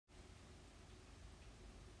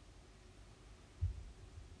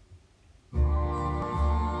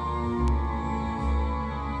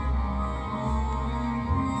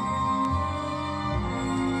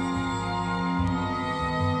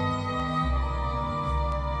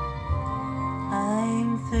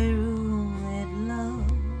through with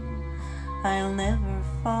love. I'll never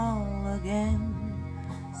fall again.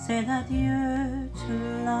 Say that you're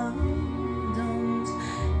too low. Don't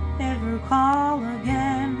ever call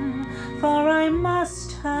again, for I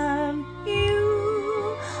must have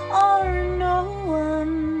you or no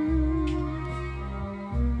one.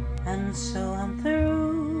 And so I'm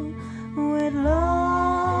through with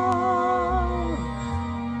love.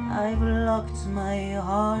 I've locked my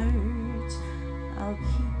heart, I'll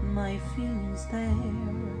keep my feelings there.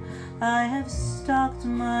 I have stocked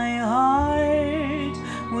my heart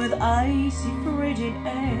with icy frigid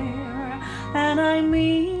air, and I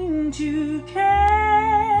mean to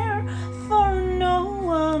care for no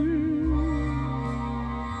one,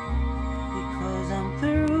 because I'm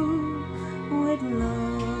through with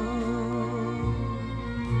love.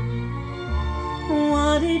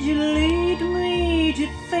 What did you lead me to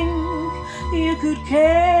think you could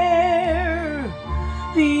care?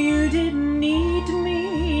 You didn't need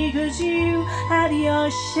me, 'cause you had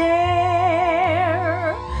your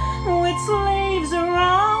share, with slaves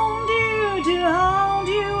around you to hound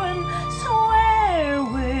you and swear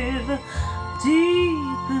with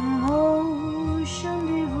deep emotion,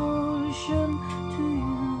 devotion to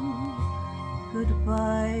you.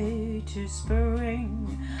 Goodbye to spring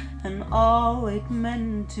and all it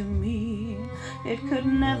meant to me. It could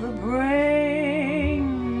never bring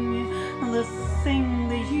the thing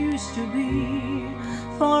that used to be,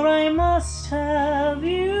 for I must have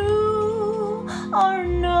you or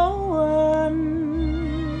no one.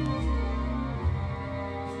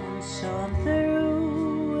 And so I'm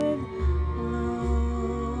through with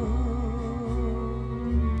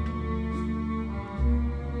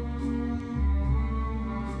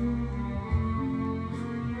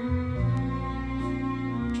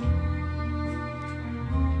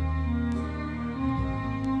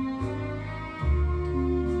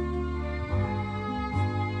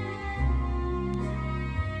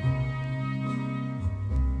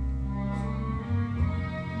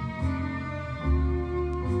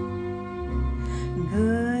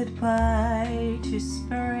goodbye to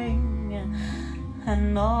spring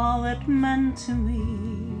and all it meant to me.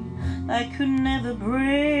 I could never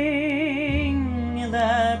bring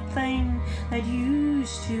that thing that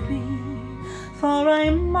used to be, for I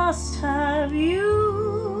must have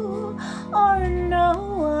you or no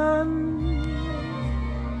one.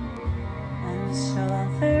 And so I'm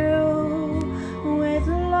through with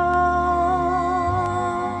love,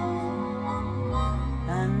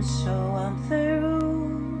 and so I'm through.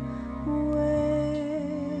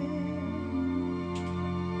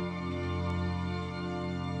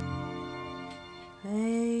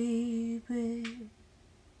 Baby,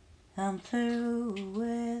 I'm through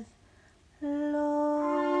with